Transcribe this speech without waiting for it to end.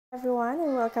Everyone,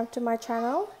 and welcome to my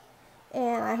channel,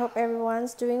 and I hope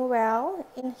everyone's doing well.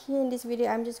 In this video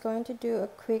I'm just going to do a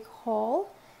quick haul.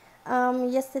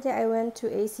 Yesterday I went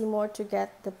to AC More to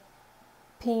get the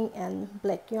pink and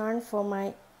black yarn for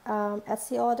my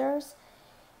Etsy orders,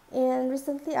 and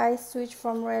recently I switched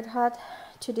from Red Hot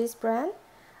to this brand,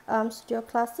 Studio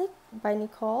Classic by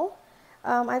Nicole.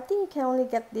 I think you can only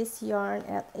get this yarn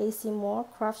at AC More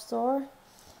craft store.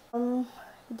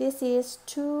 This is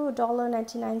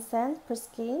 $2.99 per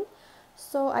skein.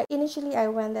 So initially I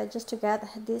went there just to get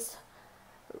this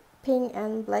pink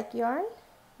and black yarn,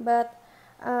 but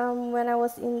when I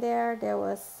was in there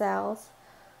was sales.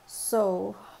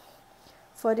 So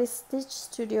for this Stitch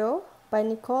Studio by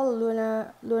Nicole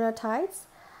Lunar Tides,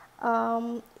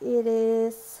 it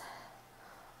is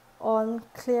on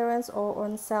clearance or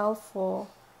on sale for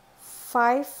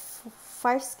five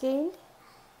skein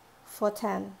for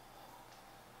 10.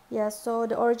 Yeah, so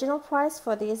the original price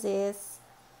for this is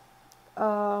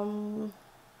 $4.99.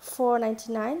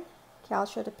 Okay, I'll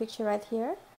show the picture right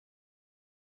here.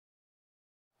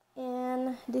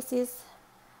 And this is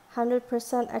 100%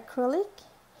 acrylic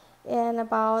and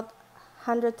about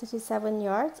 137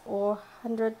 yards or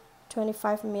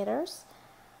 125 meters.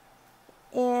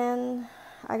 And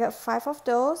I got 5 of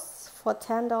those for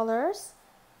 $10.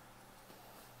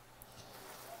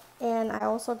 And I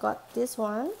also got this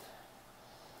one.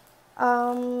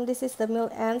 This is the Mill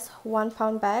Ends 1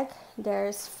 pound bag.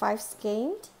 There's 5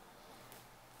 skein.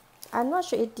 I'm not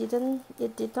sure, it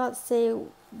did not say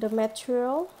the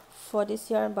material for this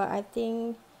yarn, but I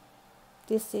think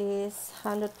this is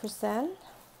 100%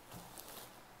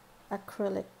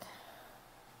 acrylic.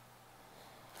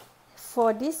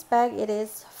 For this bag it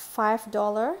is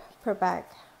 $5 per bag,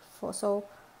 so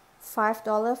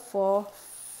 $5 for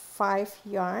 5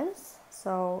 yarns,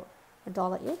 so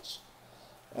 $1 each.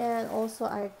 And also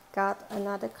I got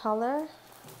another color,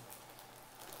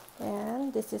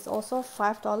 and this is also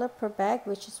 $5 per bag,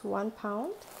 which is 1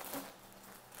 pound.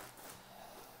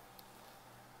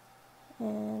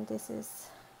 And this is,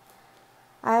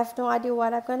 I have no idea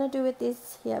what I'm gonna do with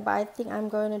this here, but I think I'm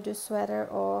going to do sweater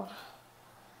or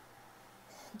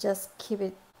just keep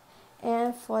it.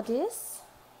 And for this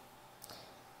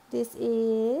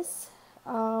is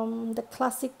the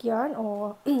classic yarn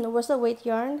or worsted weight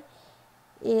yarn.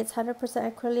 It's 100%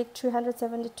 acrylic,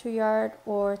 372 yard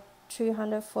or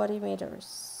 340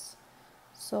 meters.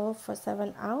 So for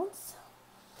 7 ounce,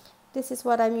 this is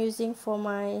what I'm using for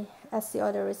my Etsy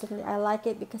order recently. I like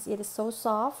it because it is so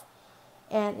soft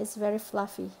and it's very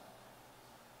fluffy.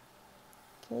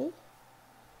 Okay,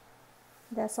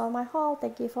 that's all my haul.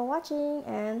 Thank you for watching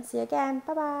and see you again.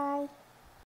 Bye bye.